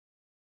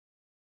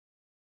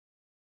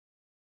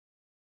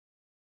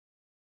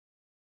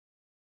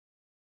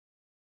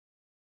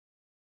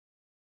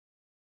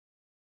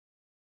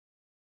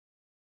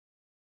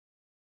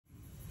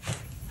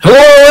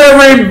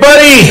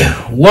everybody,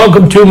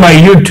 welcome to my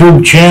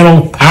YouTube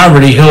channel,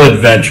 Poverty Hill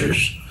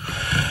Adventures.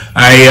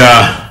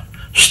 I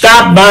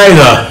stopped by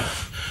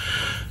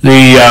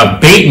the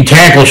bait and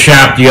tackle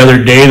shop the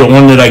other day, the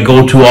one that I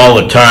go to all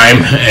the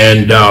time,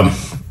 and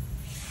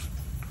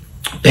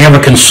they have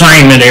a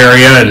consignment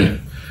area,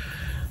 and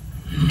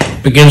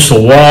against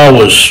the wall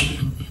was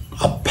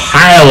a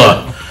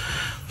pile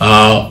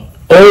of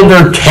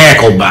older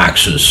tackle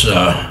boxes.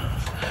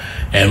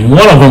 And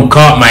one of them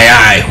caught my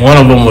eye. One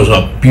of them was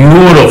a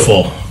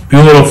beautiful,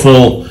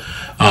 beautiful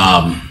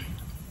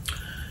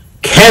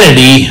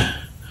Kennedy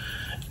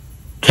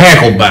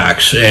tackle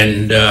box.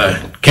 And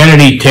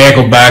Kennedy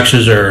tackle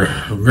boxes are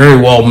very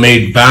well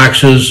made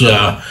boxes.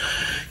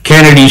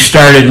 Kennedy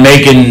started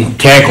making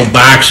tackle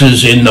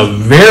boxes in the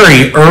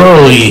very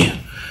early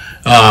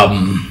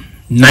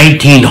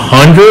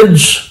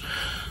 1900s.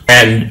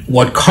 And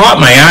what caught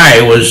my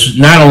eye was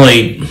not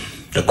only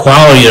the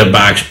quality of the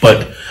box,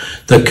 but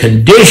the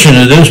condition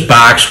of this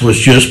box was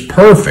just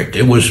perfect.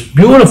 It was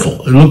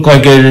beautiful. It looked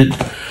like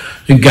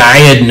the guy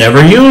had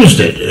never used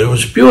it. It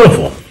was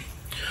beautiful.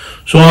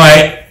 So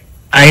I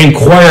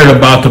inquired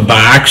about the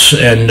box,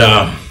 and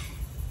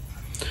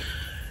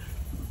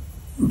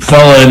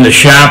fella in the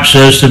shop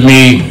says to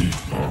me,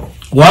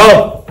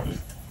 well,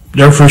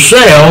 they're for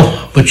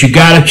sale, but you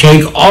got to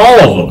take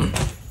all of them.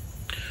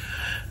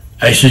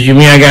 I said, you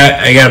mean I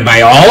got to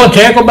buy all the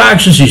tackle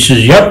boxes? He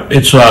says, yep,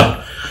 it's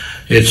a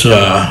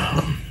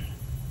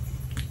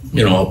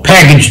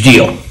package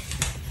deal.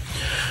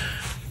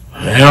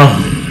 I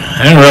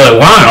didn't really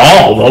want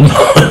all of them.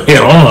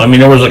 I mean,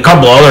 there was a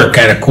couple other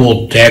kind of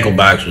cool tackle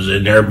boxes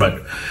in there,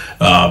 but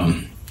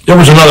there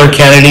was another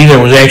Kennedy. There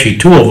was actually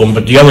two of them,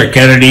 but the other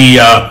Kennedy,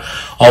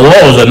 although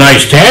it was a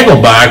nice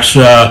tackle box,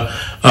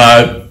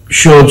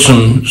 showed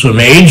some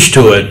age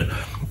to it.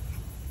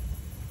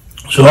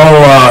 So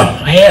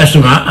I asked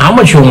him, how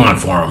much you want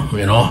for them,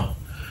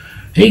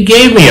 He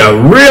gave me a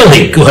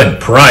really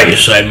good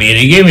price. I mean,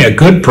 he gave me a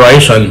good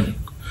price on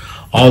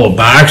all the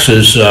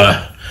boxes.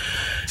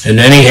 And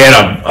then he had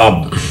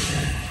a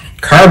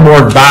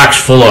cardboard box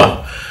full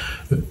of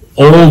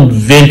old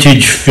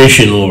vintage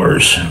fishing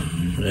lures.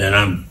 And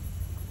I'm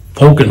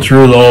poking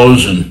through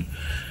those, and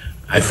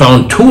I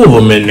found two of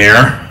them in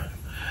there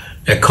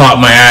that caught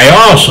my eye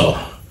also.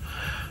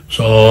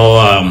 So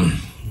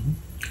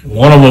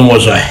one of them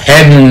was a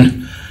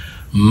Head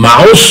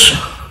mouse.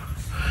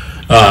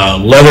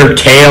 Leather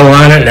tail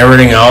on it and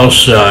everything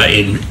else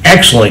in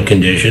excellent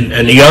condition,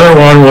 and the other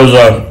one was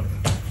a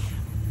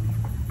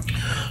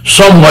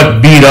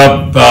somewhat beat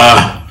up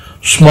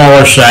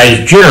smaller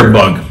sized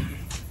jitterbug.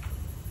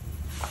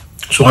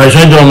 So I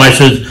said to him, I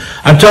said,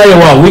 I'll tell you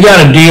what, we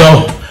got a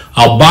deal.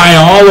 I'll buy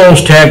all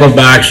those tackle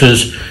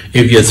boxes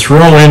if you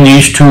throw in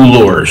these two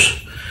lures.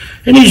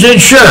 And he said,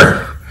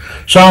 sure,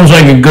 sounds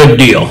like a good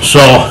deal. So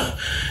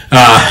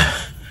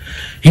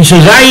he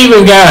says, I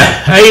even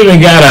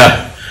got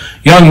a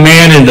young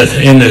man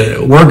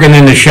working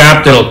in the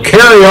shop that'll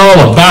carry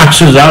all the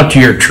boxes out to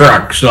your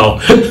truck. So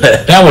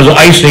that was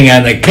icing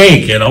on the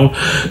cake, So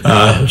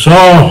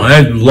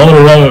I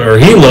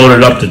he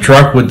loaded up the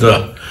truck with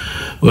all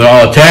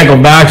the tackle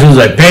boxes.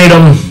 I paid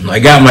him. I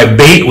got my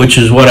bait, which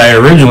is what I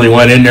originally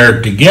went in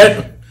there to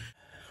get.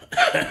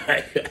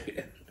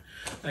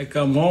 I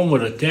come home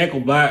with a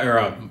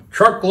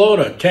truckload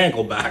of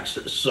tackle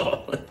boxes.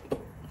 So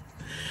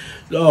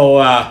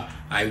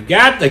I've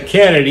got the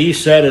Kennedy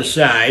set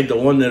aside, the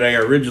one that I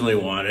originally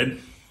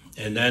wanted,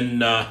 and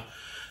then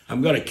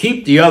I'm going to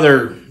keep the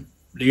other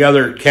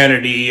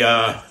Kennedy.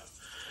 So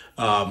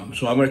I'm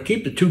going to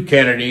keep the two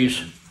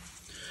Kennedys.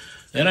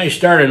 Then I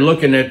started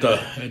looking at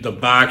the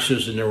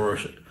boxes, and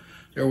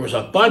there was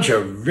a bunch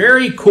of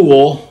very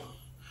cool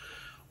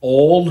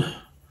old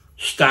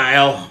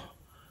style,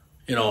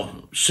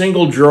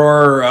 single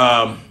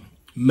drawer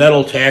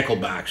metal tackle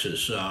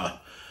boxes.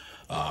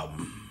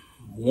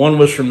 One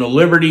was from the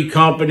Liberty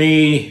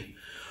Company.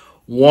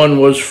 One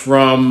was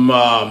from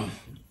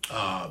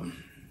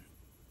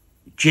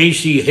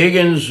J.C.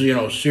 Higgins,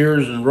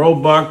 Sears and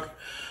Roebuck.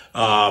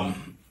 A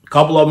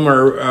couple of them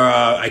are,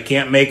 I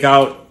can't make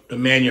out the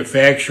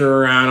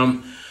manufacturer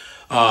on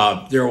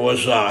them. There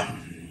was a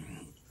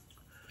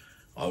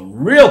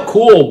real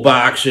cool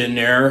box in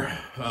there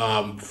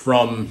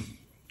from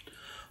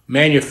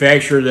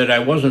manufacturer that I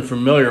wasn't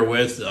familiar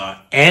with,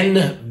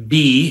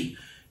 NB.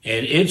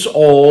 And it's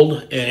old,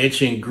 and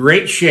it's in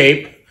great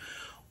shape.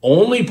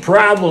 Only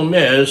problem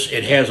is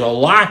it has a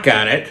lock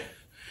on it,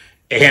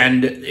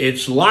 and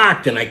it's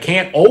locked, and I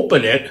can't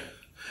open it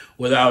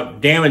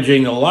without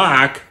damaging the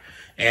lock.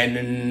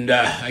 And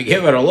I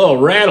give it a little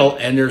rattle,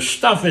 and there's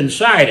stuff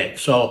inside it.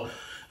 So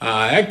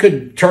that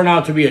could turn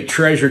out to be a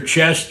treasure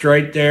chest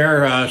right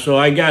there. So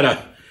I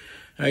gotta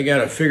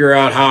figure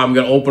out how I'm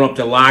gonna open up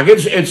the lock.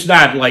 It's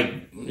not like,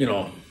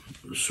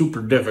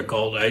 super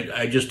difficult.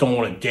 I just don't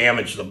want to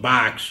damage the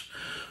box.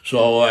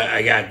 So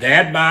I got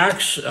that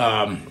box.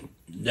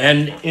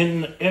 Then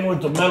in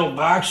with the metal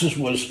boxes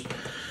was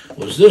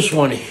this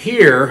one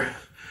here,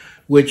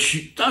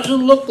 which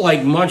doesn't look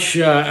like much.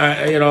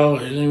 I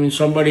mean,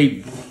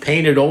 somebody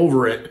painted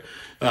over it.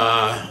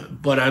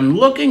 But I'm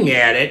looking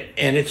at it,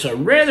 and it's a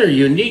rather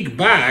unique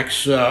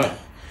box.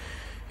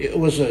 It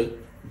was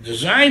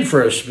designed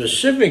for a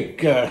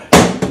specific.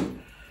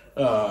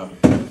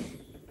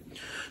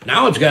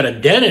 Now it's got a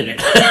dent in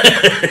it.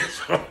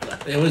 So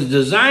it was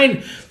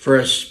designed for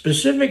a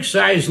specific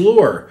size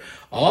lure.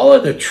 All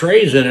of the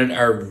trays in it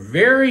are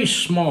very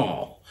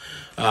small.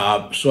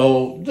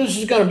 So this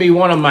is going to be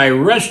one of my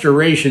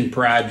restoration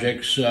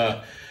projects.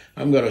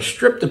 I'm going to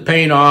strip the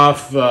paint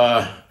off,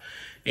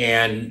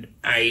 and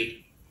I'm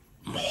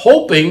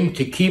hoping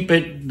to keep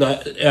it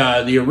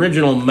the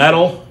original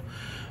metal.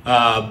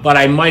 But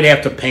I might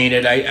have to paint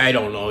it. I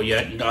don't know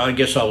yet. I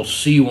guess I'll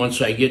see once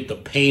I get the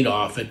paint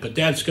off it. But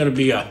that's going to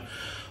be a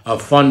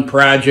fun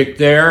project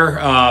there.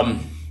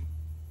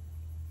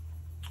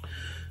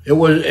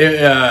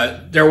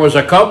 There was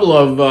a couple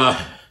of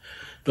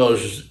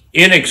those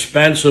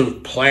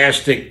inexpensive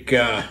plastic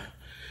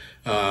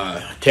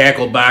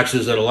tackle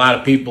boxes that a lot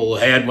of people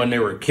had when they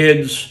were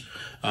kids.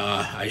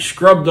 I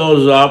scrubbed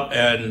those up,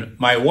 and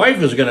my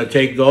wife is going to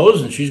take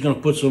those, and she's going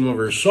to put some of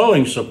her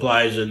sewing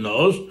supplies in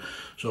those.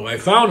 So I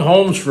found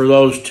homes for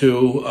those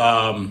two.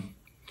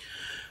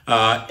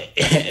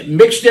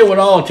 Mixed in with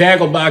all the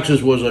tackle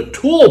boxes was a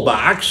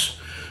toolbox,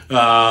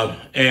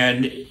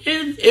 and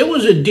it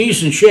was in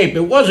decent shape.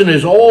 It wasn't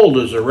as old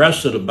as the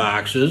rest of the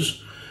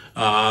boxes,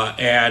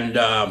 and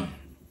I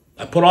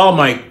put all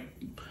my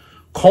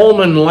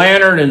Coleman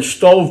lantern and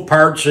stove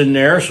parts in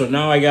there, so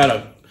now I got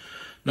a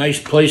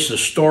nice place to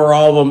store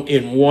all of them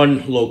in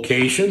one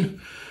location.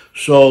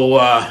 So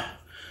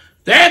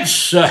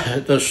that's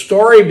the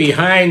story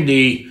behind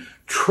the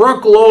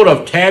truckload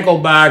of tackle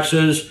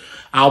boxes.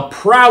 I'll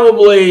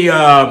probably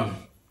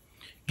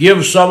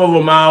give some of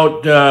them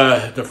out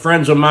to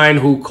friends of mine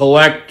who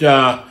collect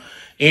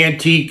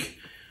antique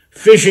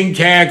fishing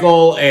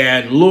tackle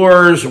and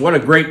lures. What a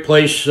great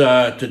place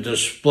to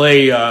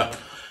display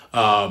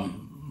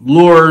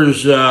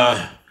lures,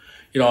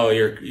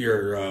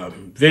 your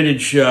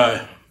vintage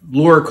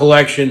lure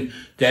collection,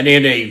 than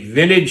in a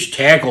vintage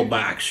tackle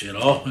box,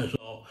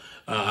 So,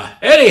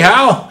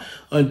 anyhow,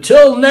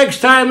 until next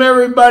time,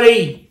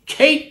 everybody,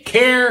 take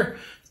care.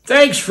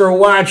 Thanks for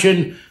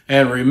watching,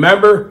 and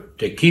remember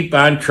to keep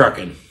on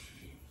trucking.